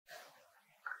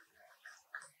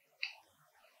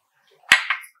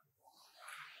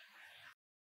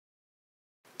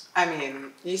I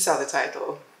mean, you saw the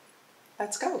title.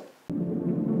 Let's go.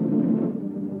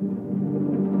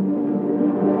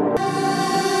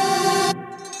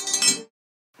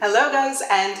 Hello guys,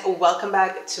 and welcome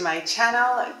back to my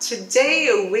channel.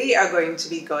 Today we are going to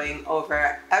be going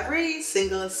over every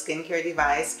single skincare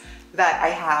device that I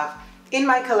have in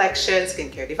my collection.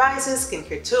 Skincare devices,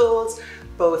 skincare tools,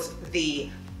 both the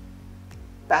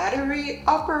battery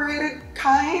operated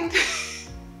kind.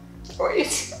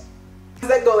 Wait, does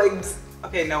that go like,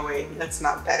 okay, no wait, that's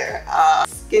not better.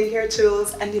 Skincare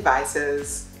tools and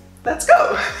devices. Let's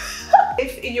go.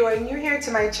 If you are new here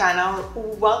to my channel,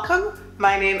 welcome.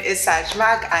 My name is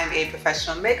Sajmak. I'm a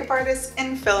professional makeup artist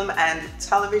in film and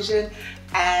television,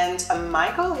 and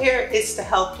my goal here is to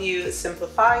help you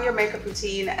simplify your makeup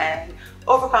routine and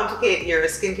overcomplicate your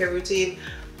skincare routine.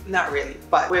 Not really,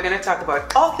 but we're going to talk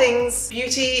about all things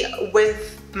beauty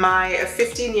with my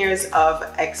 15 years of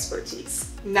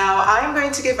expertise. Now, I'm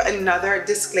going to give another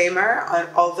disclaimer,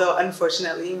 although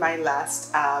unfortunately my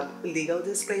last legal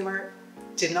disclaimer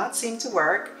did not seem to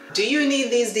work. Do you need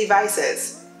these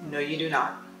devices? No, you do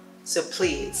not. So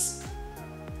please,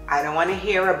 I don't want to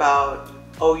hear about,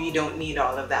 oh, you don't need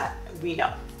all of that. We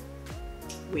know.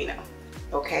 We know.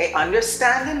 Okay?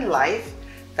 Understand in life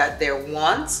that there are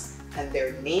wants and there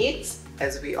are needs,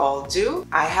 as we all do.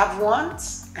 I have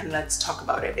wants, and let's talk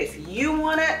about it. If you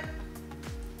want it,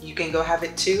 you can go have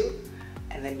it too,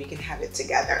 and then we can have it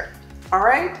together. All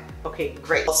right? Okay,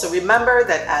 great. Also remember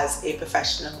that as a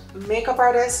professional makeup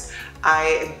artist,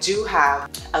 I do have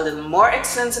a little more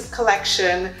extensive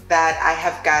collection that I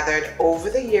have gathered over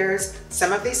the years.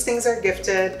 Some of these things are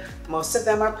gifted, most of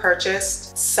them are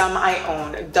purchased. Some I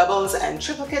own doubles and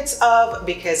triplicates of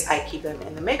because I keep them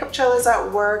in the makeup trailers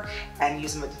at work and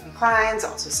use them with different clients.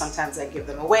 Also, sometimes I give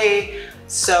them away.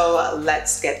 So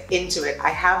let's get into it. I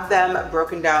have them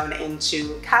broken down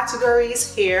into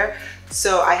categories here.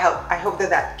 So I hope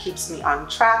that keeps me on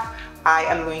track. I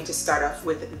am going to start off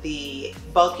with the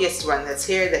bulkiest one that's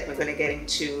here, that we're going to get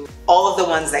into all of the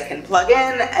ones that can plug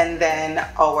in, and then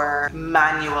our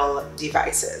manual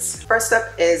devices. First up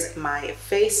is my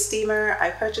face steamer.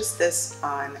 I purchased this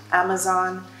on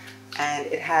Amazon, and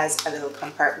it has a little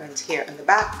compartment here in the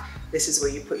back. This is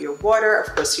where you put your water.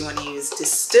 Of course, you want to use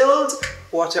distilled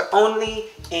water only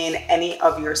in any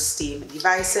of your steam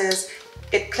devices.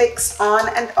 It clicks on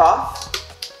and off,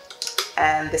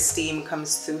 and the steam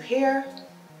comes through here.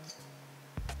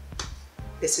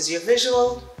 This is your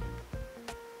visual.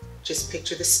 Just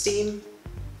picture the steam.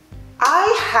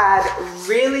 I had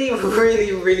really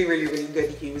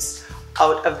good use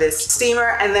out of this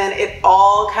steamer, and then it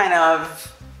all kind of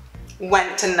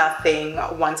went to nothing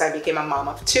once I became a mom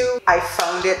of two. I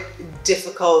found it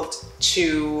difficult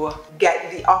to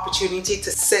get the opportunity to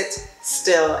sit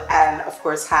still and of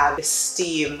course have the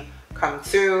steam come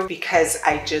through, because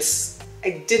I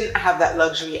didn't have that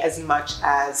luxury as much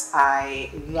as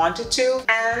I wanted to.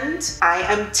 And I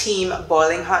am team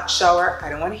boiling hot shower. I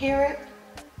don't want to hear it.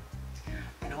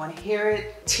 I don't want to hear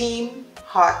it. Team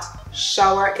hot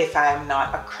shower. If I am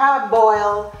not a crab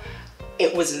boil,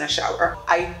 it was in a shower.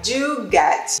 I do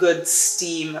get good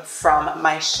steam from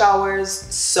my showers,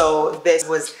 so this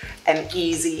was an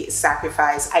easy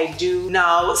sacrifice. I do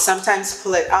now sometimes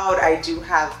pull it out. I do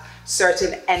have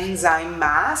certain enzyme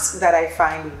masks that I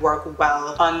find work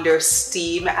well under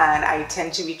steam, and I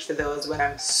tend to reach for those when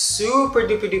I'm super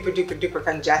duper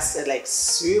congested, like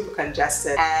super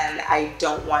congested, and I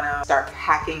don't want to start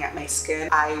hacking at my skin.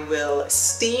 I will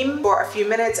steam for a few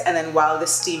minutes, and then while the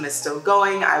steam is still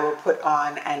going, I will put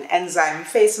on an enzyme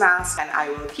face mask, and I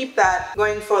will keep that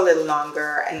going for a little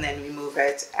longer and then remove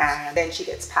it, and then she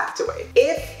gets packed away.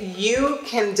 If you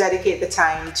can dedicate the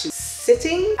time to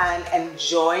sitting and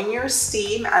enjoying your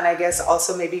steam, and I guess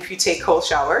also maybe if you take cold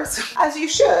showers, as you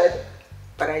should,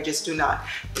 but I just do not,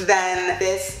 then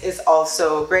this is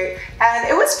also great. And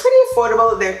it was pretty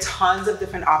affordable. There are tons of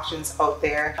different options out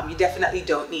there. You definitely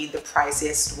don't need the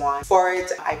priciest one for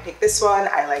it. I picked this one.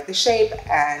 I like the shape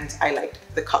and I like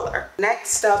the color.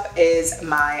 Next up is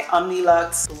my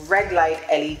Omnilux red light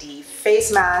LED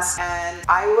face mask, and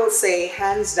I will say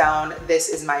hands down this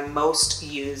is my most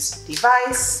used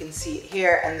device. You can see it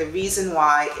here, and the reason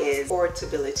why is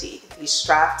portability. These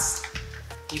straps,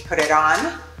 you put it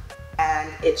on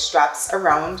and it straps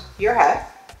around your head,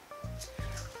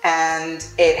 and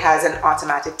it has an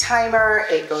automatic timer.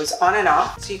 It goes on and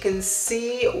off, so you can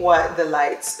see what the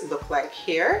lights look like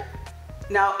here.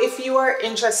 Now, if you are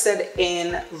interested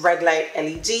in red light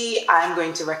LED, I'm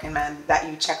going to recommend that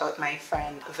you check out my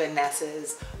friend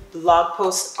Vanessa's blog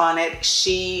post on it.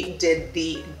 She did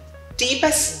the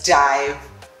deepest dive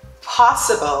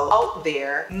possible out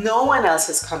there. No one else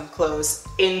has come close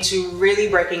into really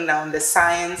breaking down the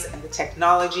science and the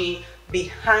technology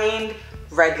behind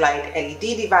red light LED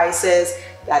devices,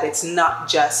 that it's not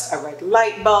just a red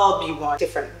light bulb, you want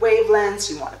different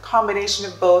wavelengths, you want a combination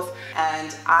of both.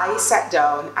 And I sat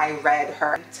down, I read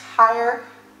her entire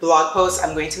blog post.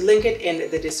 I'm going to link it in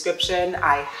the description.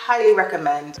 I highly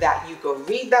recommend that you go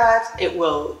read that. It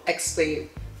will explain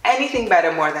anything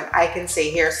better more than I can say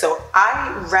here. So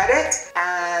I read it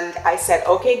and I said,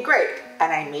 okay, great.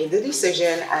 And I made the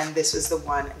decision, and this was the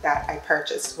one that I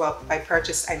purchased. Well, by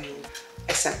purchased, I mean,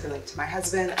 I sent the link to my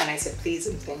husband and I said, please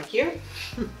and thank you.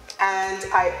 And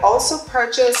I also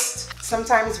purchased,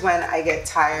 sometimes when I get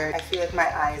tired, I feel like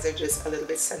my eyes are just a little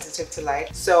bit sensitive to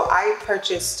light. So I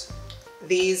purchased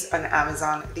these on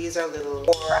Amazon. These are little,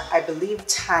 or I believe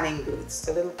tanning boots,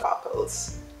 the little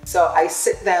goggles. So I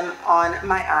sit them on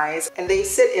my eyes and they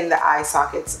sit in the eye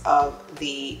sockets of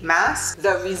the mask.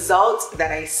 The result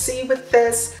that I see with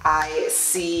this, I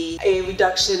see a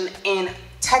reduction in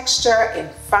texture, in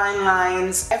fine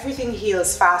lines. Everything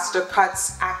heals faster,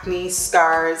 cuts, acne,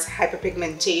 scars,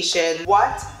 hyperpigmentation.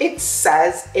 What it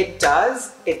says it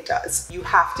does, it does. You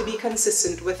have to be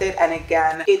consistent with it. And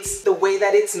again, it's the way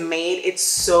that it's made. It's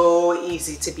so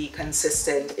easy to be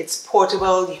consistent. It's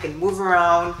portable, you can move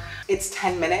around. It's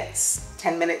 10 minutes.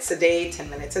 10 minutes a day,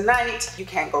 10 minutes a night, you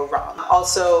can't go wrong.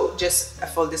 Also, just a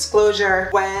full disclosure,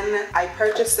 when I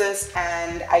purchased this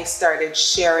and I started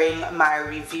sharing my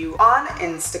review on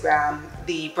Instagram,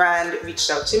 the brand reached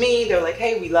out to me. They were like,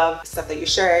 hey, we love the stuff that you're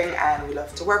sharing and we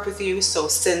love to work with you. So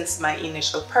since my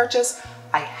initial purchase,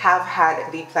 I have had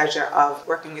the pleasure of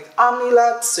working with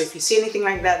Omnilux. So if you see anything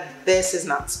like that, this is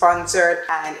not sponsored,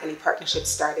 and any partnership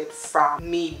started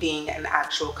from me being an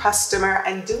actual customer.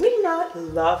 And do we not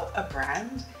love a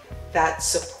brand that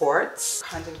supports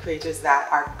content creators that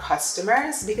are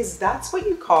customers? Because that's what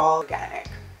you call organic.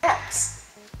 Next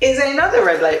is another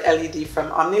red light LED from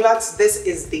Omnilux. This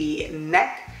is the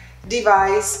neck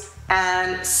device.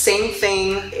 And same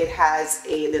thing, it has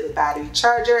a little battery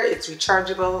charger. It's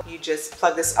rechargeable. You just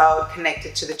plug this out, connect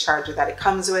it to the charger that it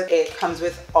comes with. It comes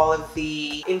with all of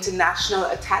the international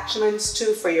attachments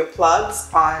too for your plugs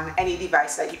on any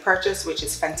device that you purchase, which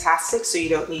is fantastic. So you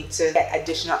don't need to get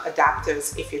additional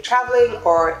adapters if you're traveling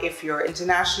or if you're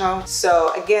international.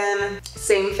 So again,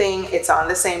 same thing, it's on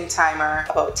the same timer,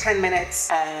 about 10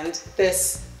 minutes, and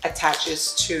this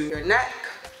attaches to your neck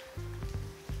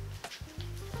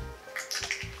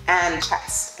and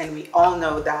chest. And we all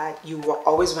know that you will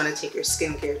always want to take your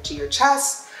skincare to your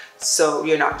chest, so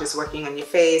you're not just working on your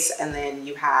face and then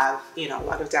you have, you know, a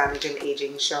lot of damage and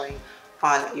aging showing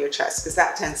on your chest, because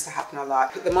that tends to happen a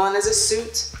lot. Put them on as a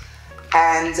suit,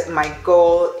 and my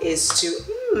goal is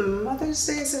to, Mother's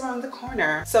Day is around the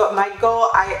corner. So my goal,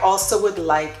 I also would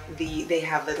like they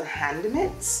have little hand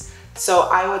mitts. So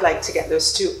I would like to get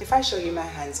those too. If I show you my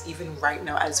hands even right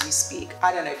now as we speak,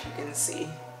 I don't know if you can see.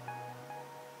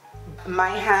 My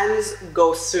hands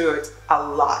go through it a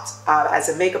lot. As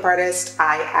a makeup artist,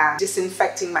 I am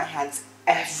disinfecting my hands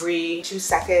every 2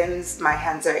 seconds. My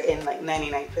hands are in like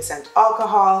 99%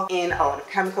 alcohol, in a lot of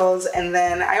chemicals. And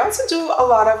then I also do a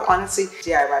lot of, honestly,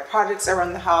 DIY projects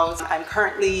around the house. I'm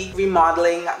currently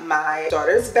remodeling my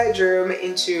daughter's bedroom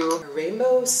into a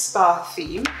rainbow spa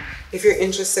theme. If you're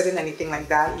interested in anything like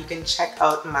that, you can check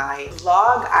out my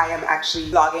vlog. I am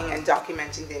actually vlogging and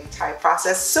documenting the entire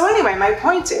process. So anyway, my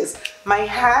point is, my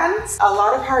hands, a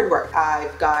lot of hard work.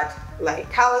 I've got like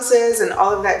calluses and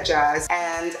all of that jazz,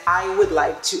 and I would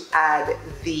like to add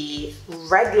the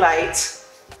red light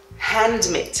hand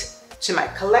mitt to my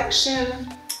collection.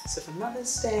 So for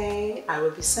Mother's Day, I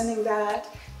will be sending that.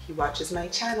 He watches my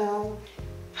channel.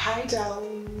 Hi,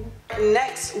 darling.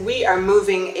 Next, we are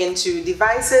moving into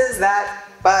devices that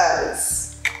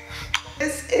buzz.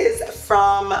 This is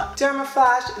from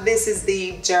Dermaflash. This is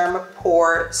the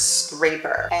Dermapore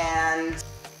Scraper, and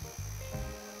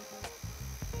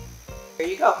there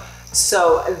you go.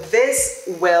 So this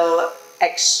will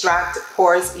extract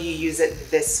pores. You use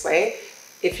it this way.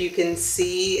 If you can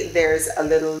see, there's a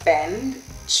little bend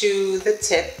to the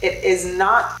tip. It is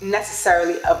not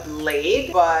necessarily a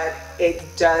blade, but it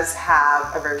does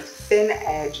have a very thin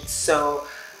edge, so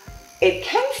it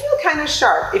can feel kind of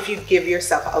sharp if you give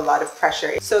yourself a lot of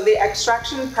pressure. So the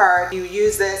extraction part, you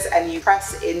use this and you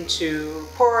press into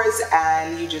pores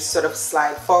and you just sort of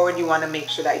slide forward. You want to make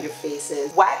sure that your face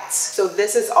is wet. So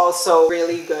this is also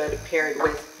really good paired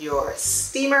with your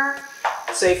steamer.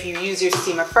 So if you use your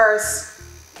steamer first,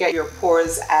 get your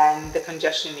pores and the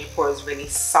congestion in your pores really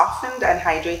softened and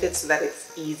hydrated so that it's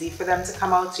easy for them to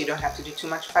come out, so you don't have to do too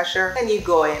much pressure. Then you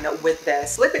go in with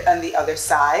this, flip it on the other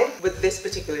side. With this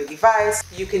particular device,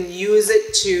 you can use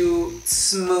it to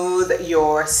smooth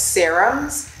your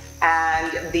serums,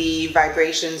 and the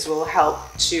vibrations will help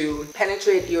to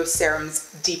penetrate your serums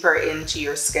deeper into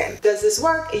your skin. Does this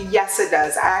work? Yes, it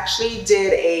does. I actually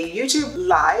did a YouTube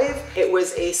live. It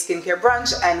was a skincare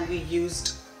brunch and we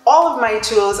used all of my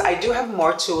tools. I do have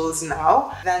more tools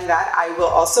now than that. I will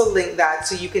also link that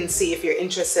so you can see if you're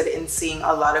interested in seeing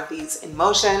a lot of these in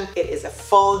motion. It is a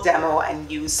full demo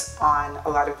and use on a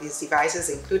lot of these devices,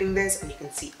 including this, and you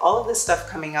can see all of this stuff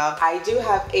coming up. I do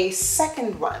have a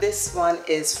second one. This one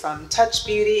is from Touch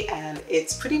Beauty and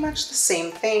it's pretty much the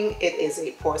same thing. It is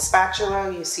a pore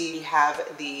spatula. You see we have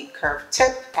the curved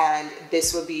tip and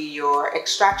this will be your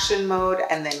extraction mode,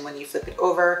 and then when you flip it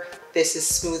over, this is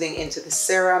smoothing into the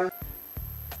serum,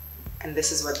 and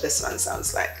this is what this one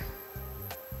sounds like.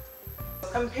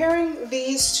 Comparing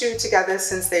these two together,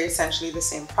 since they're essentially the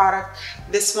same product,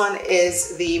 this one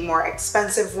is the more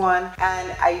expensive one,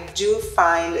 and I do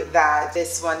find that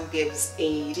this one gives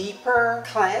a deeper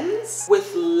cleanse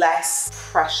with less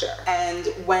pressure. And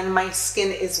when my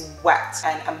skin is wet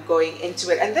and I'm going into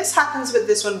it, and this happens with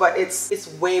this one, but it's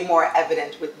way more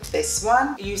evident with this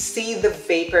one, you see the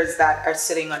vapors that are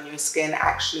sitting on your skin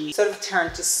actually sort of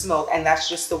turn to smoke, and that's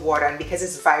just the water. And because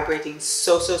it's vibrating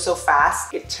so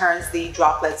fast, it turns the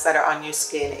droplets that are on your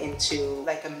skin into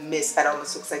like a mist that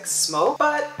almost looks like smoke.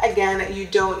 But again, you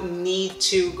don't need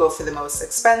to go for the most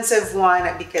expensive one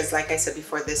because, like I said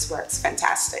before, this works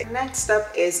fantastic. Next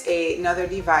up is another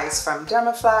device from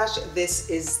Dermaflash. This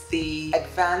is the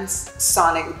Advanced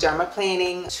Sonic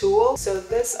Dermaplaning tool. So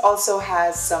this also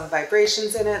has some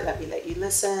vibrations in it. Let me let you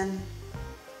listen.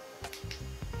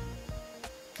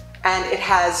 And it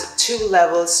has two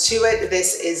levels to it.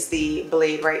 This is the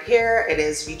blade right here. It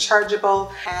is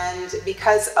rechargeable, and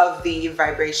because of the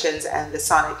vibrations and the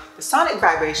sonic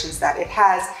vibrations that it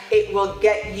has, it will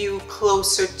get you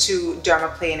closer to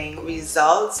dermaplaning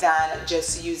results than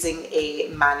just using a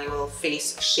manual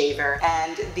face shaver.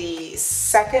 And the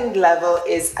second level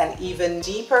is an even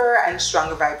deeper and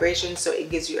stronger vibration, so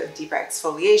it gives you a deeper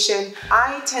exfoliation.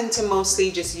 I tend to mostly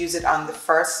just use it on the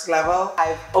first level.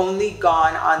 I've only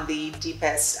gone on the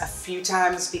deepest a few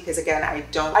times because, again, I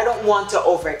don't want to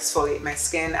over exfoliate my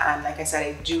skin, and like I said,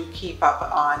 I do keep up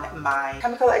on my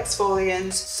chemical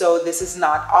exfoliants, so this is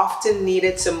not often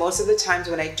needed. So most of the times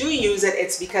when I do use it,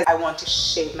 it's because I want to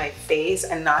shave my face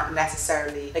and not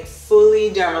necessarily like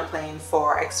fully dermaplane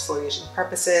for exfoliation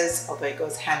purposes, although it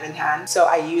goes hand in hand. So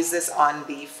I use this on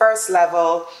the first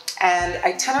level, and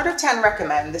I 10 out of 10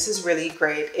 recommend. This is really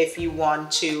great if you want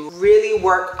to really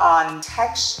work on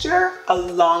texture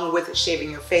along with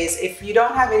shaving your face. If you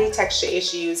don't have any texture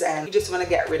issues and you just want to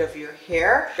get rid of your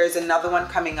hair, there's another one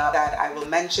coming up that I will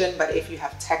mention. But if you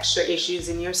have texture issues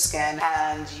in your skin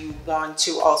and you want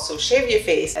to also shave your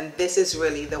face, and this is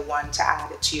really the one to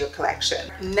add to your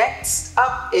collection. Next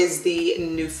up is the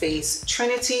NuFace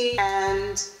Trinity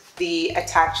and the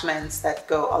attachments that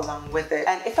go along with it.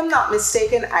 And if I'm not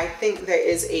mistaken, I think there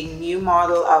is a new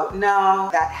model out now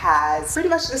that has pretty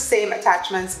much the same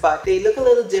attachments, but they look a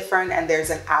little different, and there's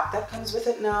an app that comes with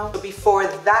it now. So before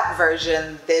that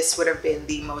version, this would have been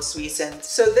the most recent.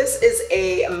 So this is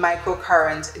a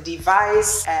microcurrent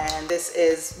device, and this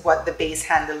is what the base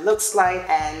handle looks like,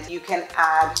 and you can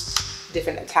add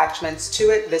different attachments to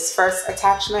it. This first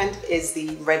attachment is the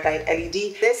red light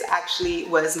LED. This actually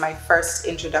was my first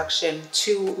introduction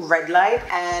to red light,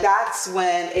 and that's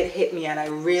when it hit me and I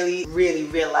really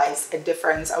realized a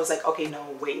difference. I was like, okay, no,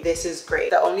 wait, this is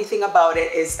great. The only thing about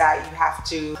it is that you have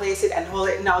to place it and hold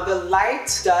it. Now the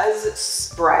light does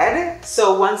spread,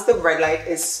 so once the red light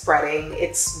is spreading,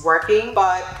 it's working,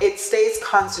 but it stays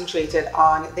concentrated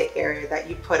on the area that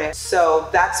you put it. So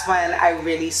that's when I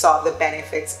really saw the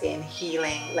benefits in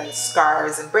healing like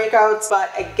scars and breakouts.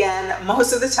 But again,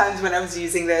 most of the times when I was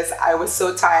using this, I was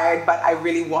so tired, but I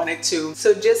really wanted to.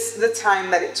 So just the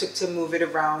time that it took to move it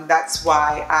around, that's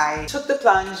why I took the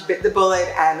plunge, bit the bullet,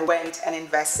 and went and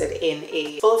invested in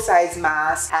a full-size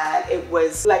mask. And it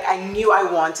was like, I knew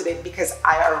I wanted it because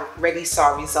I already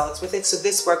saw results with it. So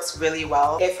this works really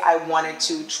well if I wanted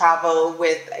to travel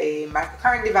with a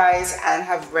microcurrent device and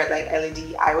have red light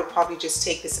LED. I would probably just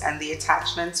take this and the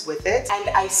attachments with it. And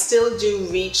I still do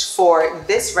reach for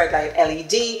this red light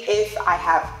LED if I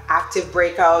have active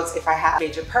breakouts, if I have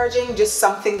major purging, just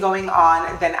something going on,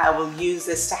 then I will use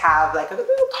this to have like a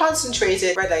little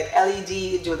concentrated red light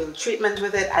LED, do a little treatment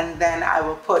with it, and then I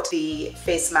will put the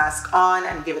face mask on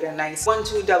and give it a nice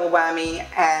 1-2 double whammy,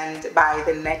 and by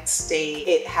the next day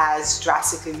it has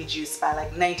drastically reduced by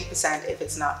like 90% if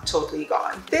it's not totally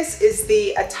gone. This is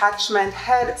the attachment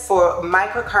head for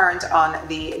microcurrent on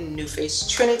the NuFace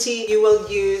Trinity. You will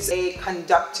use a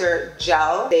conductor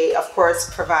gel. They of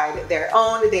course provide their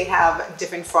own. They have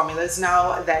different formulas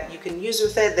now that you can use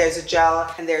with it. There's a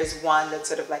gel and there's one that's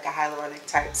sort of like a hyaluronic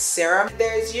type serum.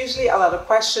 There's usually a lot of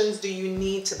questions. Do you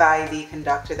need to buy the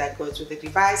conductor that goes with the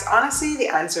device? Honestly, the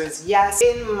answer is yes.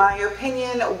 In my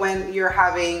opinion, when you're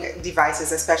having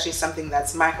devices, especially something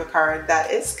that's microcurrent,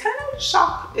 that is kind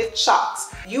of it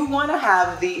shocks. You want to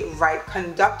have the right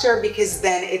conductor, because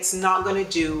then it's not going to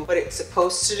do what it's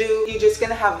supposed to do. You're just going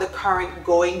to have the current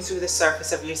going through the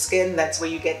surface of your skin. That's where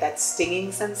you get that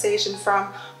stinging sensation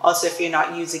from. Also, if you're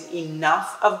not using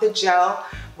enough of the gel,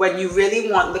 when you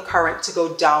really want the current to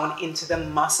go down into the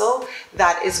muscle,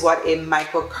 that is what a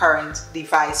microcurrent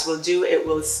device will do. It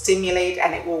will stimulate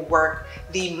and it will work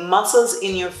the muscles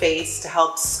in your face to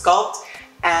help sculpt,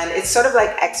 and it's sort of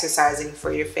like exercising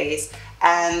for your face.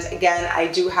 And again, I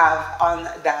do have on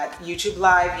that YouTube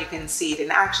live, you can see it in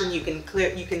action. You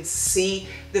can see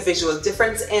the visual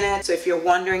difference in it. So if you're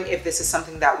wondering if this is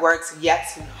something that works,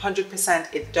 yes,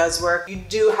 100% it does work. You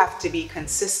do have to be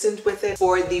consistent with it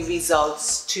for the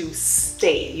results to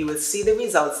stay. You will see the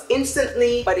results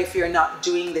instantly, but if you're not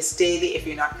doing this daily, if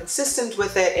you're not consistent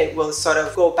with it, it will sort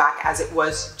of go back as it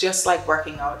was, just like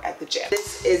working out at the gym.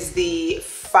 This is the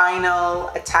final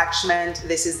attachment.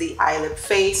 This is the eyelid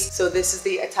face. So this is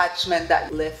the attachment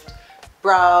that lift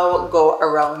brow, go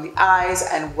around the eyes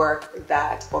and work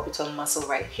that orbital muscle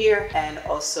right here, and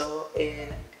also in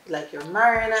like your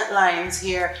marionette lines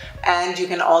here. And you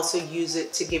can also use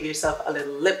it to give yourself a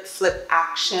little lip flip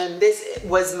action. This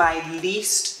was my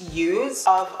least use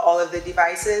of all of the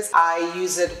devices. I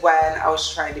use it when I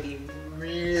was trying to be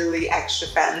really extra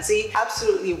fancy.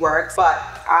 Absolutely works, but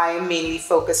I mainly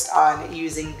focused on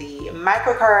using the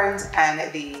microcurrent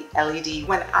and the LED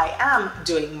when I am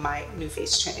doing my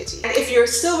NuFace Trinity. And if you're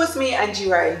still with me and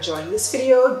you are enjoying this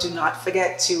video, do not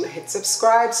forget to hit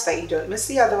subscribe so that you don't miss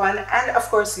the other one, and of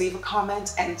course leave a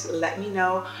comment and let me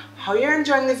know how you're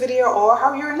enjoying the video or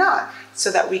how you're not, so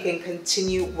that we can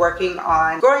continue working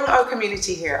on growing our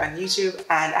community here on YouTube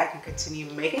and I can continue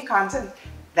making content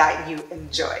that you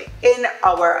enjoy. In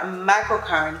our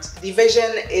microcurrent division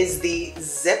is the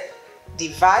zip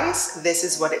device. This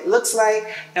is what it looks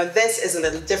like. Now this is a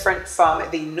little different from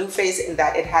the NuFace in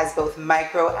that it has both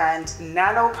micro and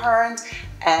nano current,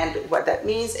 and what that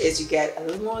means is you get a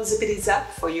little more zippity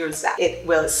zap for your zap. It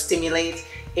will stimulate,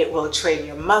 it will train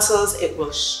your muscles, it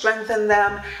will strengthen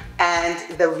them, and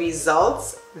the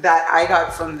results that I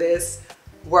got from this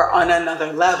were on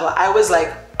another level. I was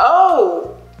like,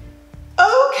 oh,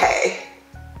 okay.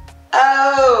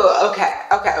 Oh,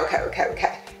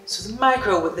 okay. So the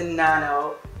micro with the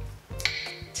nano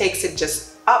takes it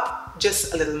just up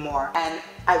just a little more, and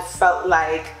I felt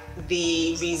like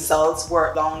the results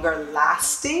were longer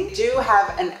lasting. We do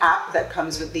have an app that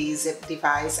comes with the Zip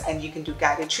device, and you can do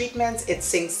guided treatments. It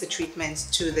syncs the treatments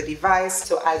to the device.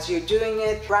 So as you're doing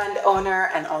it, brand owner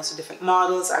and also different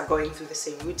models are going through the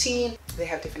same routine. They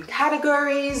have different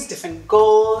categories, different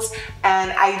goals,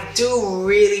 and I do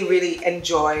really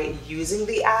enjoy using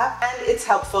the app, and it's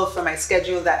helpful for my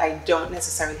schedule that I don't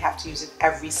necessarily have to use it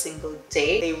every single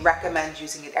day. They recommend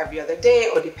using it every other day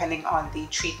or depending on the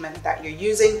treatment that you're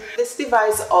using. This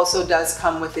device also does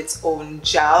come with its own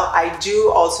gel. I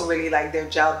do also really like their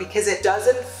gel because it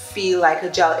doesn't feel like a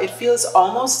gel. It feels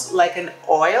almost like an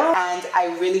oil, and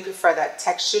I really prefer that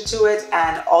texture to it,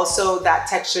 and also that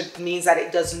texture means that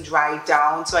it doesn't dry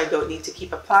down, so I don't need to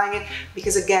keep applying it,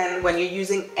 because again, when you're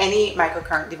using any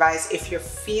microcurrent device, if you're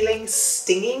feeling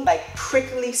stinging, like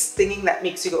prickly stinging that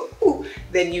makes you go ooh,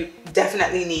 then you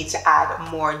definitely need to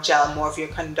add more gel, more of your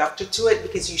conductor to it,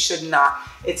 because you should not.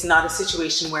 It's not a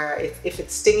situation where if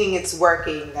it's stinging, it's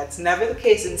working. That's never the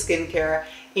case in skincare,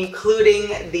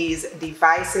 including these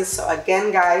devices. So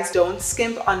again, guys, don't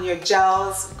skimp on your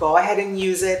gels. Go ahead and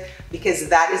use it, because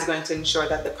that is going to ensure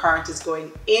that the current is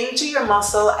going into your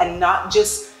muscle and not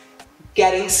just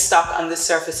getting stuck on the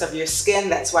surface of your skin.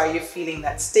 That's why you're feeling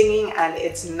that stinging, and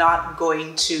it's not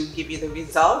going to give you the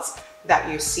results that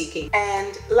you're seeking.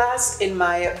 And last in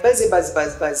my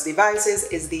buzz devices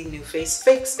is the NuFace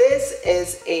Fix. This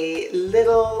is a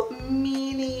little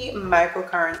mini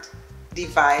microcurrent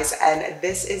device, and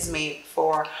this is made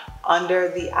for under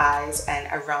the eyes and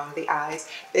around the eyes.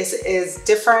 This is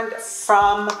different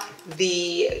from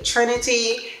the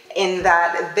Trinity in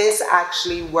that this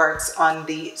actually works on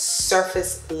the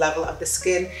surface level of the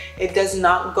skin. It does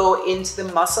not go into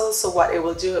the muscles, so what it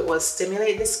will do, it will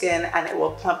stimulate the skin and it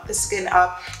will plump the skin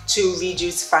up to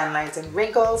reduce fine lines and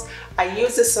wrinkles. I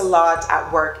use this a lot at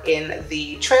work in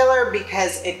the trailer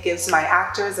because it gives my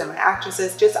actors and my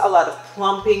actresses just a lot of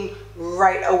plumping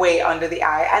right away under the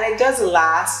eye, and it does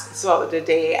last throughout the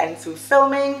day and through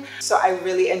filming, so I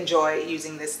really enjoy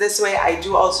using this way. I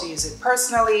do also use it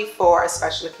personally for a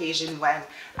special occasion when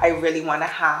I really want to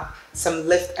have some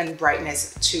lift and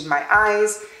brightness to my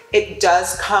eyes. It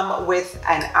does come with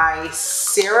an eye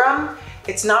serum.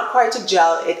 It's not quite a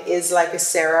gel, it is like a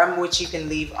serum which you can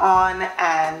leave on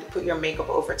and put your makeup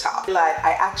over top. But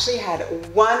I actually had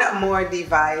one more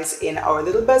device in our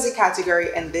little buzzy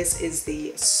category, and this is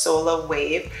the Solar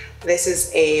Wave. This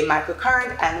is a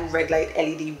microcurrent and red light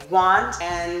LED wand,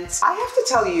 and I have to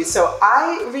tell you, so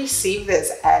I received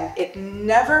this and it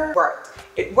never worked.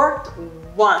 It worked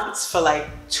once for like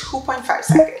 2.5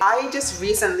 seconds. I just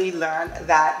recently learned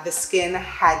that the skin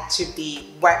had to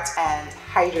be wet and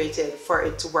hydrated for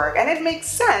it to work, and it makes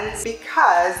sense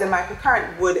because the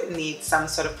microcurrent would need some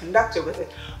sort of conductor with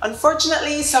it.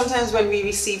 Unfortunately, sometimes when we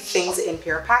receive things in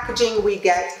pure packaging, we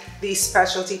get the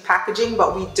specialty packaging,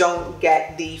 but we don't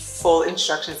get the full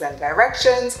instructions and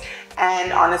directions.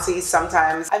 And honestly,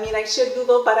 sometimes, I mean, I should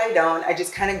Google, but I don't. I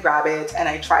just kind of grab it and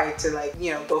I try to, like,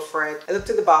 you know, go for it. I looked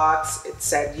at the box, it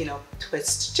said, you know,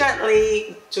 twist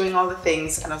gently, doing all the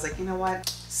things. And I was like, you know what?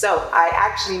 So I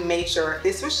actually made sure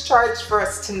this was charged for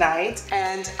us tonight,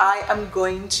 and I am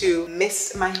going to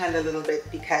mist my hand a little bit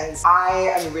because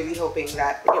I am really hoping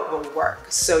that it will work.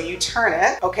 So you turn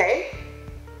it, okay?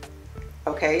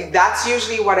 Okay, that's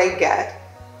usually what I get.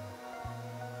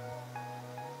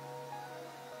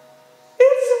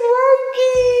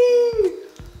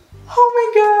 Oh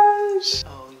my gosh.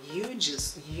 Oh, you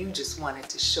just wanted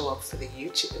to show up for the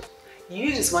YouTube.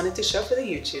 You just wanted to show up for the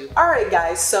YouTube. All right,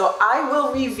 guys, so I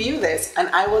will review this and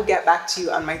I will get back to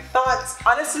you on my thoughts.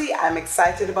 Honestly, I'm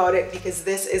excited about it because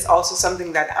this is also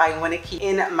something that I want to keep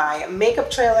in my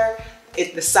makeup trailer.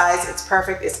 The size, it's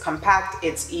perfect, it's compact,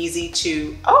 it's easy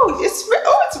to, it's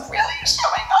really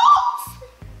showing off.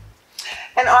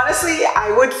 And honestly,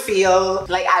 I would feel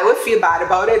bad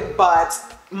about it, but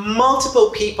multiple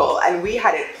people, and we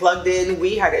had it plugged in,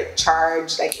 we had it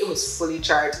charged, like it was fully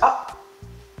charged up.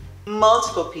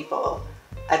 Multiple people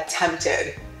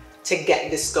attempted to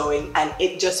get this going and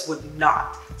it just would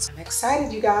not. So I'm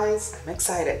excited, you guys. I'm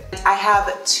excited. I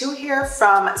have two here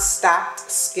from Stacked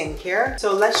Skincare.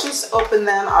 So let's just open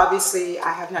them. Obviously,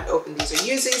 I have not opened these or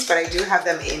used these, but I do have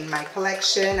them in my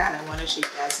collection and I want to show you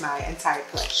guys my entire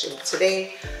collection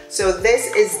today. So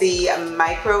this is the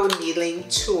micro needling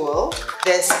tool.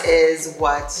 This is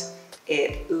what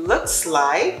it looks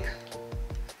like.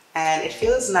 And it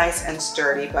feels nice and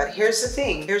sturdy, but here's the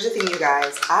thing, you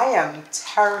guys. I am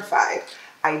terrified.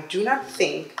 I do not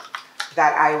think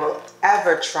that I will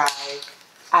ever try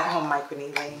at-home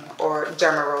microneedling or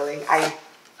derma rolling.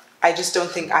 I just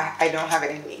don't think, I don't have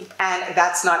it in me. And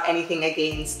that's not anything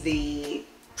against the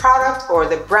product or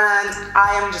the brand.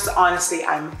 I am just, honestly,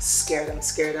 I'm scared. I'm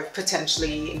scared of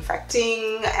potentially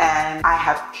infecting, and I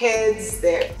have kids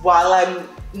that while I'm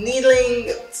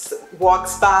needling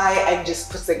walks by and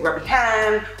just puts like rubber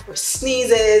hand or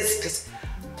sneezes, because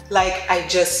like I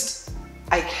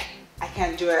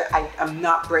can't do it. I'm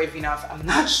not brave enough. I'm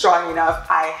not strong enough.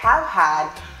 I have had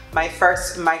my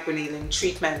first microneedling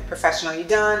treatment professionally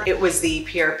done. It was the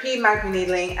PRP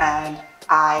microneedling and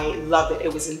I loved it.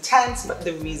 It was intense, but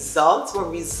the results were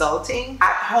resulting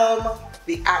at home.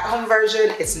 The at-home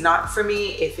version is not for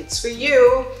me. If it's for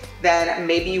you, then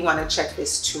maybe you want to check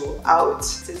this tool out.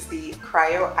 This is the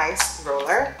Cryo Ice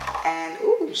Roller, and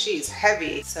ooh, she's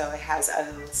heavy. So it has a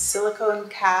little silicone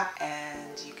cap,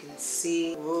 and you can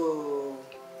see, ooh,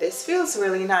 this feels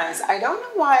really nice. I don't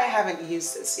know why I haven't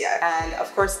used this yet. And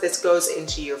of course, this goes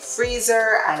into your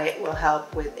freezer, and it will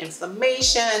help with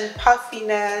inflammation,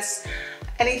 puffiness,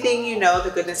 anything, you know, the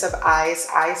goodness of ice.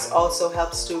 Ice also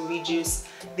helps to reduce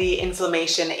the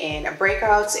inflammation in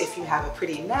breakouts. If you have a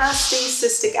pretty nasty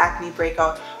cystic acne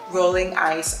breakout, rolling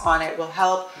ice on it will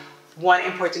help one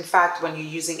important fact when you're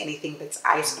using anything that's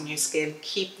ice on your skin,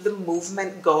 keep the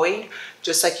movement going.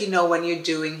 Just like, you know, when you're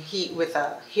doing heat with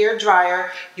a hair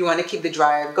dryer, you want to keep the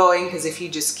dryer going, because if you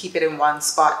just keep it in one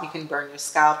spot, you can burn your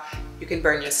scalp. You can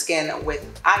burn your skin with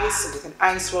ice, with an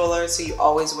ice roller. So you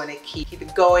always want to keep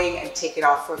it going and take it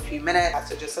off for a few minutes.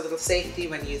 So just a little safety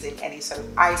when using any sort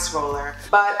of ice roller.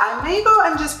 But I may go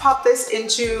and just pop this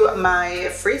into my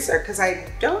freezer because I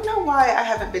don't know why I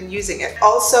haven't been using it.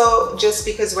 Also, just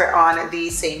because we're on the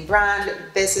same brand,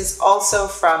 this is also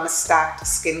from Stacked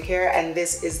Skincare, and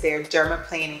this is their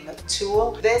dermaplaning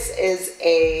tool. This is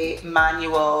a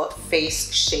manual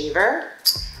face shaver,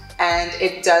 and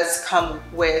it does come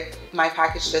with, my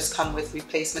package does come with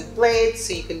replacement blades,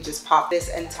 so you can just pop this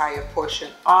entire portion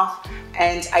off.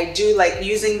 And I do like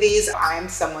using these. I'm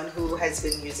someone who has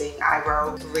been using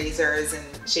eyebrow razors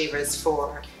and shavers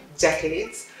for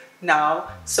decades now,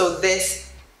 so this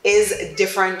is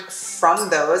different from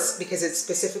those because it's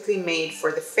specifically made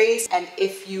for the face. And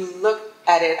if you look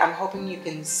at it, I'm hoping you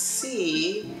can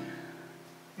see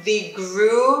the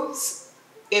grooves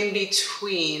in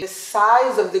between. The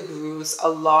size of the grooves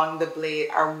along the blade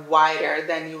are wider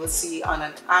than you will see on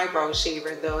an eyebrow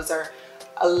shaver. Those are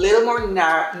a little more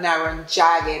narrow and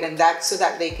jagged, and that's so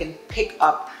that they can pick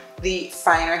up the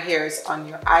finer hairs on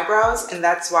your eyebrows. And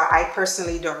that's why I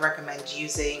personally don't recommend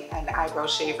using an eyebrow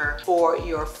shaver for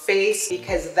your face,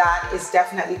 because that is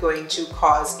definitely going to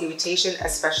cause irritation,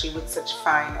 especially with such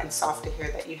fine and soft hair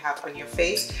that you have on your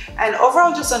face and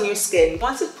overall just on your skin.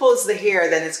 Once it pulls the hair,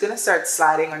 then it's going to start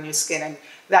sliding on your skin, and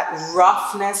that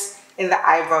roughness in the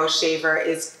eyebrow shaver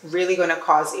is really going to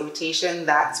cause irritation.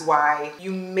 That's why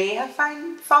you may have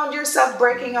found yourself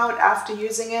breaking out after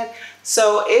using it.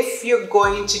 So if you're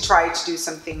going to try to do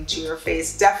something to your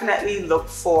face, definitely look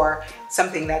for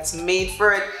something that's made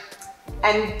for it,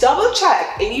 and double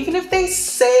check. And even if they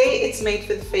say it's made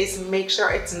for the face, make sure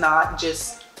it's not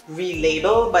just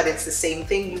relabeled, but it's the same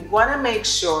thing. You want to make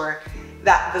sure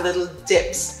that the little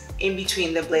dips in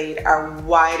between the blade are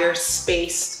wider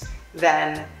spaced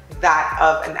than that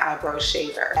of an eyebrow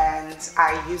shaver. And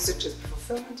I use it just for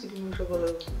fulfillment to do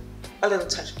a little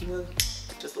touch,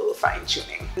 just a little fine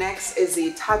tuning. Next is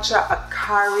the Tatcha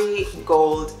Akari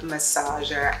Gold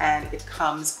Massager, and it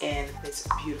comes in this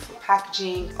beautiful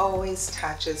packaging. Always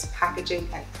Tatcha's packaging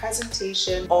and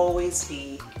presentation always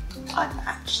be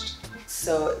unmatched.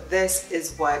 So this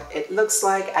is what it looks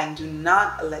like, and do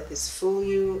not let this fool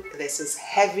you. This is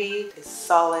heavy, it's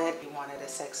solid. You wanted a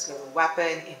sexy little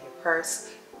weapon in your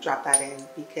purse, drop that in,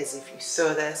 because if you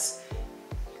sew this,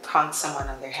 conk someone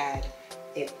on their head,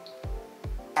 and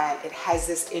it has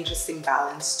this interesting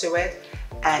balance to it.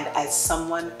 And as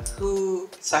someone who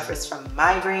suffers from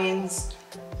migraines,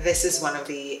 this is one of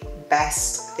the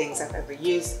best things I've ever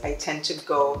used. I tend to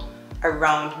go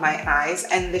around my eyes,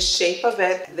 and the shape of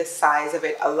it, the size of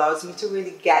it allows me to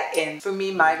really get in. For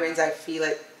me, migraines, I feel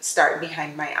it start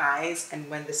behind my eyes, and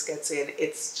when this gets in,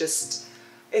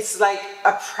 it's like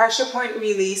a pressure point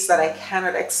release that I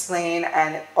cannot explain.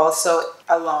 And also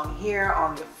along here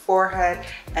on the forehead.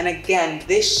 And again,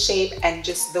 this shape and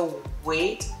just the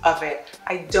weight of it,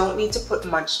 I don't need to put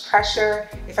much pressure.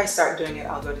 If I start doing it,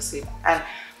 I'll go to sleep. And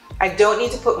I don't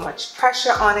need to put much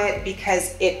pressure on it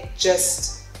because it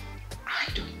just, I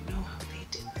don't know how they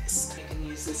did this. I can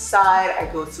use this side.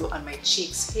 I go through on my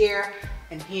cheeks here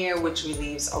and here, which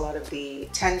relieves a lot of the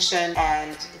tension.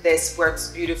 And this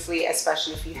works beautifully,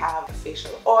 especially if you have a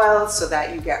facial oil, so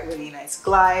that you get really nice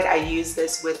glide. I use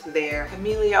this with their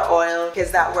camellia oil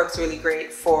because that works really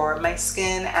great for my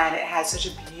skin, and it has such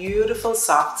a beautiful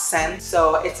soft scent,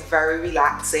 so it's very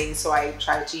relaxing. So I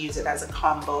try to use it as a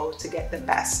combo to get the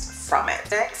best from it.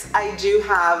 Next, I do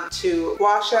have two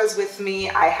guashas with me.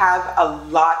 I have a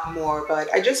lot more,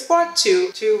 but I just bought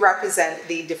two to represent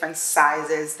the different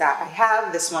sizes that I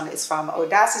have. This one is from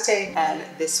Audacity, and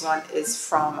this one is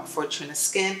from Fortuna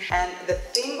Skin. And the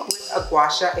thing with a gua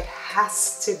sha, it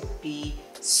has to be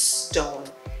stone.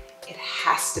 It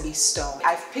has to be stone.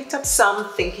 I've picked up some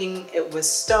thinking it was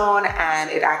stone, and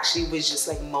it actually was just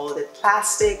like molded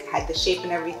plastic, had the shape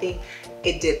and everything.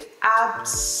 It did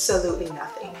absolutely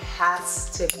nothing. It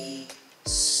has to be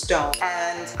stone.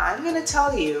 And I'm gonna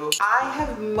tell you, I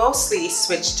have mostly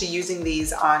switched to using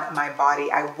these on my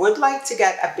body. I would like to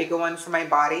get a bigger one for my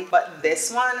body, but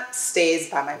this one stays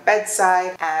by my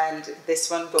bedside, and this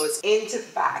one goes into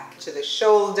the back, to the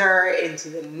shoulder,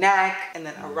 into the neck, and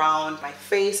then around my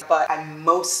face. But I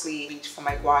mostly reach for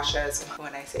my gua shas.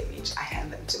 When I say reach, I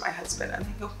hand them to my husband and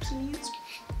I go, please.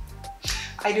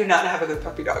 I do not have a good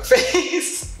puppy dog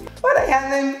face. But I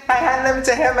hand them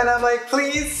to him and I'm like,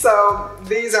 please. So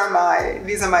these are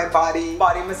my body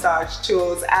massage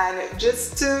tools. And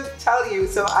just to tell you,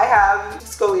 so I have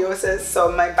scoliosis,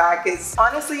 so my back is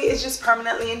honestly, it's just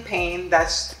permanently in pain.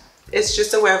 It's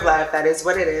just a way of life. That is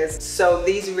what it is. So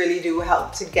these really do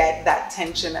help to get that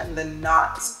tension and the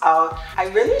knots out. I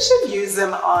really should use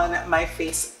them on my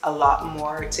face a lot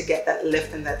more to get that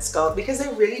lift in that sculpt, because they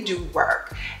really do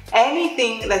work.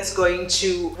 Anything that's going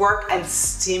to work and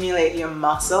stimulate your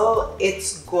muscle,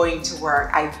 it's going to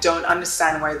work. I don't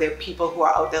understand why there are people who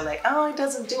are out there like, oh, it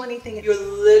doesn't do anything. You're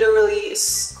literally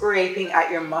scraping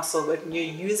at your muscle. When you're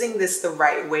using this the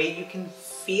right way, you can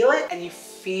feel it and you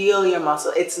feel your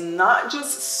muscle. It's not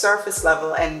just surface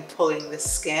level and pulling the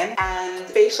skin. And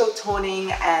facial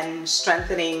toning and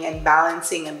strengthening and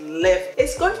balancing and lift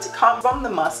is going to come from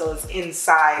the muscles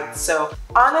inside. So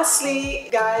honestly,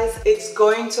 guys, it's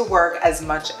going to work as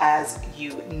much as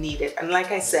you need it. And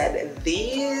like I said,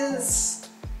 these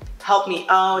help me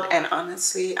out. And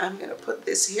honestly, I'm gonna put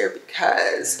this here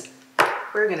because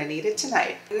we're gonna need it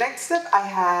tonight. Next up, I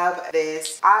have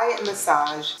this eye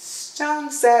massage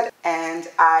stone set, and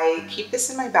I keep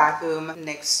this in my bathroom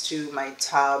next to my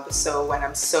tub, so when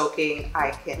I'm soaking,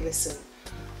 I can listen.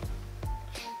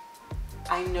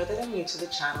 I know that I'm new to the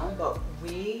channel, but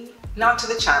not to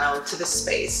the channel, to the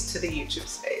space, to the YouTube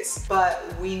space, but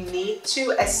we need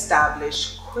to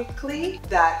establish quickly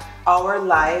that our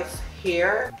life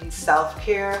here in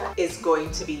self-care is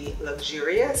going to be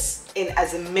luxurious in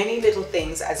as many little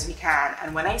things as we can.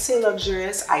 And when I say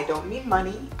luxurious, I don't mean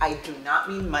money. I do not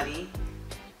mean money.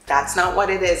 That's not what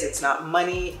it is. It's not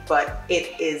money, but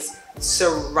it is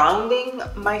surrounding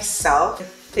myself with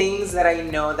things that I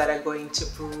know that are going to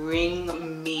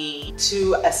bring me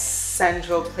to a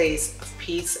central place of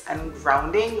peace and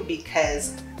grounding,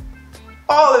 because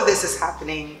all of this is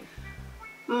happening.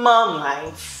 Mom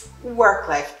life, work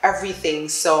life, everything.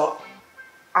 So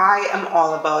I am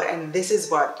all about, and this is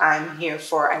what I'm here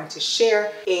for and to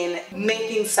share, in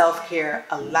making self-care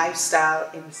a lifestyle,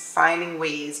 in finding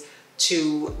ways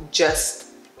to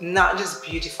not just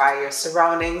beautify your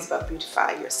surroundings, but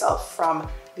beautify yourself from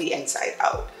the inside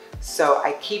out. So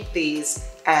I keep these,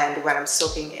 and when I'm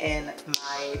soaking in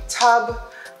my tub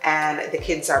and the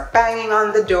kids are banging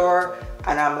on the door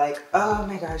and I'm like, oh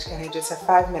my gosh, can I just have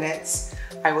 5 minutes?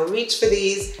 I will reach for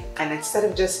these, and instead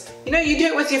of just, you do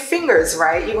it with your fingers,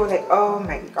 right? You go like, oh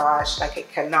my gosh, like I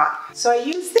cannot. So I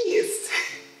use these.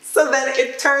 So then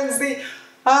it turns the,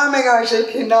 oh my gosh,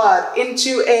 I cannot,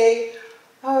 into a,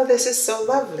 oh, this is so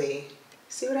lovely.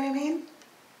 See what I mean?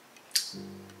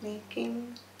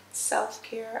 Making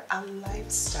self-care a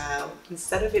lifestyle.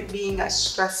 Instead of it being a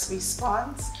stress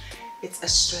response, it's a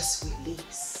stress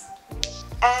release.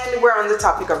 And we're on the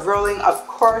topic of rolling. Of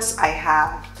course, I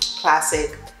have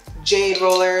classic jade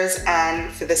rollers,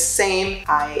 and for the same,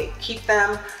 I keep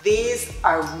them. These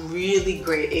are really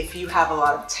great if you have a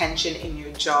lot of tension in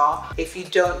your jaw. If you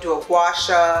don't do a gua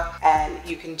sha, and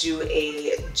you can do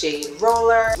a jade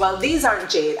roller. Well, these aren't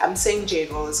jade. I'm saying jade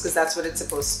rollers because that's what it's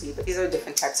supposed to be, but these are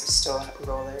different types of stone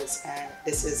rollers, and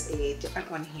this is a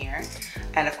different one here.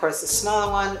 And of course, the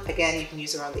smaller one, again, you can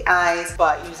use around the eyes,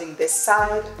 but using this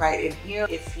side right in here,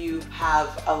 if you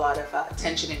have a lot of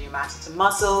tension in your masseter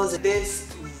muscles,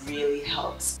 this really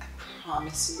helps. I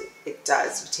promise you it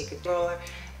does. You take a roller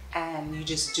and you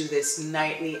just do this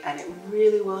nightly, and it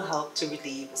really will help to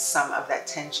relieve some of that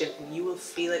tension, and you will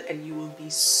feel it, and you will be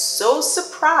so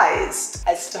surprised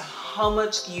as to how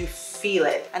much you feel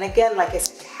it. And again, like I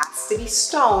said, it has to be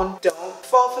stone. Don't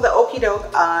fall for the okie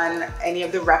doke on any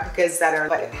of the replicas that are,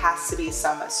 but it has to be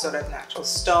some sort of natural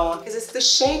stone, because it's the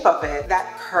shape of it,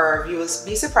 that curve. You will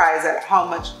be surprised at how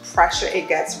much pressure it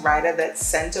gets right at that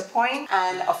center point.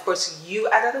 And of course, you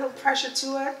add a little pressure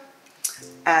to it,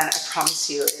 and I promise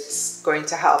you it's going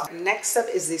to help. Next up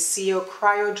is the CO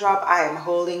Cryo Drop. I am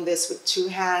holding this with 2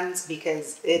 hands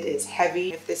because it is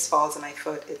heavy. If this falls on my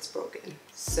foot, it's broken.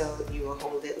 So you will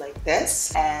hold it like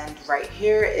this, and right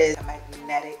here is a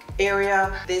magnetic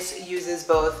area. This uses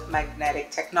both magnetic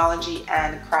technology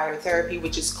and cryotherapy,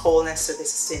 which is coldness. So this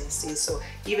is stainless steel, so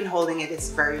even holding it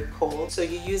is very cold. So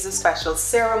you use a special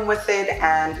serum with it,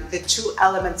 and the 2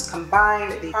 elements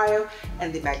combined, the cryo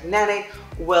and the magnetic,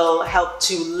 will help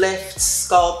to lift,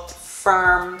 sculpt,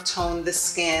 firm, tone the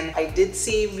skin. I did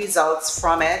see results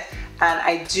from it, and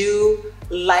I do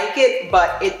like it,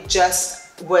 but it just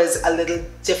was a little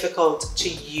difficult to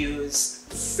use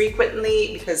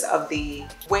frequently because of the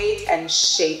weight and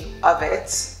shape of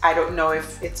it. I don't know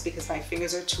if it's because my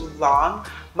fingers are too long,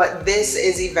 but this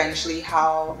is eventually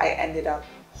how I ended up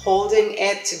holding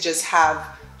it, to just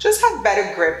have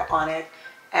better grip on it.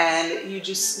 and you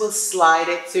just will slide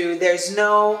it through. There's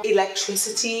no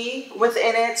electricity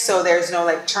within it, so there's no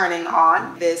like turning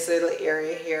on. This little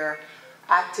area here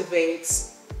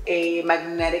activates a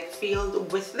magnetic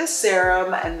field with the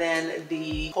serum and then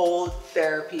the cold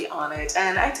therapy on it,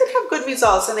 and I did have good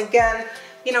results. And again,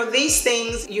 you know, these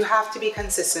things, you have to be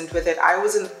consistent with it. I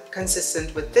wasn't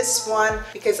consistent with this one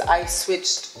because I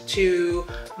switched to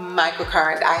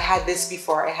microcurrent. I had this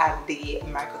before I had the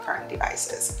microcurrent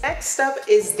devices. Next up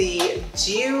is the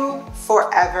Dew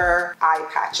Forever eye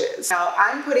patches. Now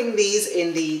I'm putting these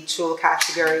in the tool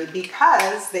category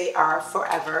because they are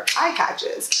forever eye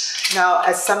patches. Now,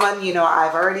 as someone, you know,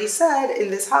 I've already said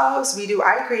in this house, we do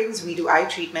eye creams, we do eye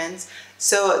treatments.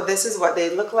 So this is what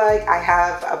they look like. I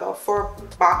have about 4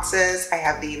 boxes. I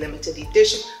have the limited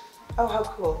edition. Oh, how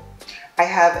cool. I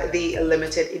have the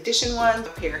limited edition one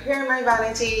here in my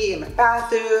vanity, in my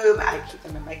bathroom. I keep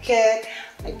them in my kit.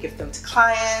 I give them to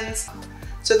clients.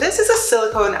 So this is a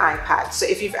silicone eye patch. So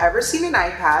if you've ever seen an eye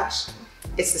patch,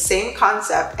 it's the same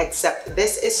concept, except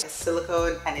this is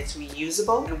silicone and it's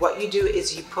reusable. And what you do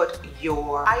is you put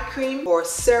your eye cream or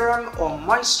serum or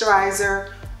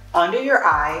moisturizer under your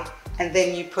eye, and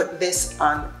then you put this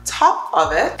on top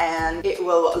of it, and it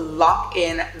will lock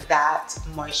in that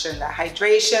moisture and that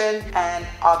hydration, and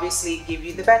obviously give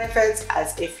you the benefits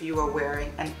as if you were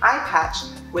wearing an eye patch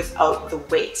without the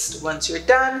waste. Once you're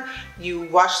done, you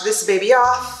wash this baby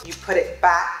off, you put it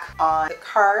back on the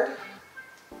card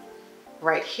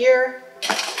right here,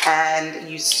 and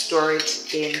you store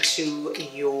it into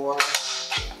your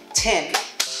tin.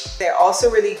 They're also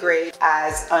really great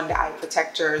as under eye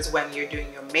protectors when you're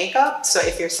doing your makeup. So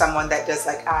if you're someone that does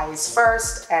like eyes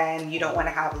first and you don't want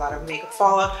to have a lot of makeup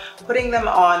fallout, putting them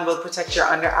on will protect your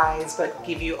under eyes but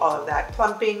give you all of that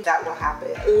plumping that will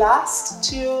happen. Last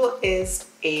tool is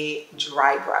a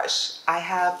dry brush. I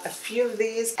have a few of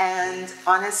these, and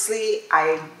honestly,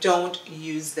 I don't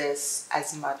use this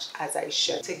as much as I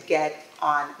should to get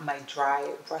on my dry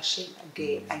brushing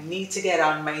game. I need to get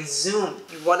on my zoom.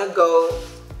 You want to go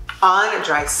on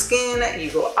dry skin,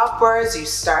 you go upwards, you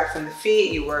start from the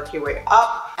feet, you work your way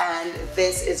up, and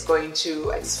this is going to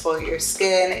exfoliate your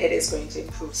skin. It is going to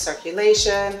improve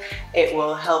circulation. It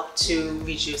will help to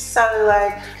reduce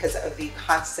cellulite because of the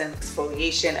constant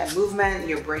exfoliation and movement.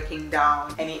 You're breaking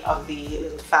down any of the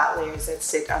little fat layers that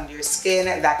sit under your skin,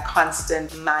 that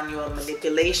constant manual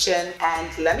manipulation.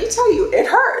 And let me tell you, it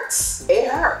hurts. It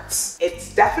hurts.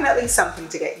 It's definitely something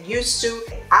to get used to.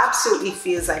 It absolutely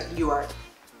feels like you are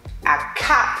a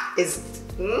cat is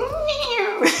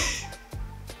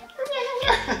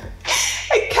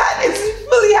a cat is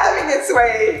fully having its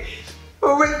way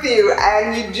with you,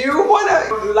 and you do want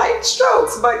to light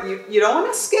strokes, but you don't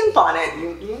want to skimp on it.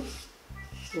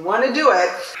 You want to do it.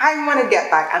 I want to get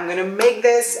back. I'm going to make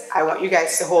this. I want you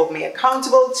guys to hold me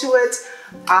accountable to it.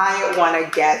 I want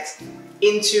to get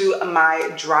into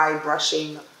my dry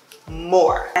brushing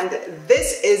more. And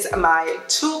this is my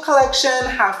tool collection.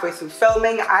 Halfway through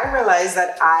filming, I realized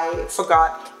that I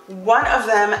forgot one of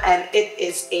them, and it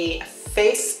is a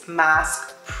face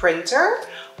mask printer,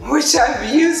 which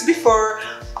I've used before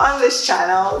on this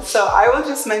channel. So I will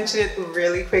just mention it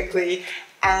really quickly.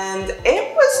 And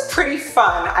it was pretty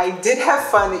fun. I did have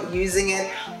fun using it,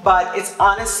 but it's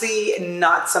honestly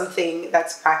not something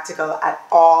that's practical at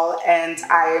all. And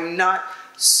I am not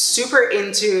super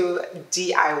into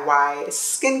DIY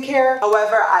skincare.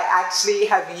 However, I actually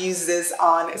have used this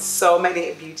on so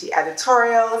many beauty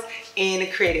editorials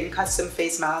in creating custom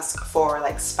face masks for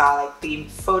like spa-like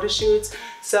themed photo shoots.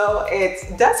 So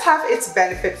it does have its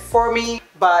benefit for me,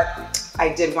 but I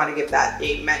did want to give that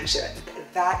a mention.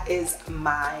 That is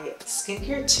my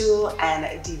skincare tool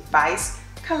and device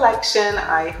collection.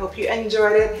 I hope you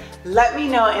enjoyed it. Let me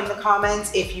know in the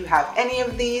comments if you have any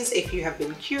of these, if you have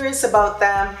been curious about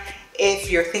them,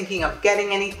 if you're thinking of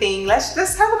getting anything. Let's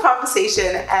just have a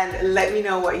conversation and let me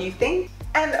know what you think.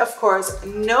 And of course,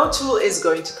 no tool is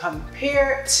going to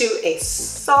compare to a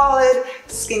solid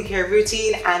skincare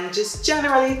routine and just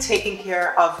generally taking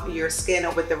care of your skin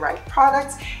with the right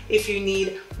products. If you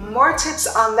need more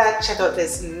tips on that, check out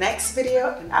this next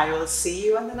video, and I will see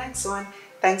you on the next one.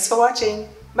 Thanks for watching.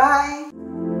 Bye.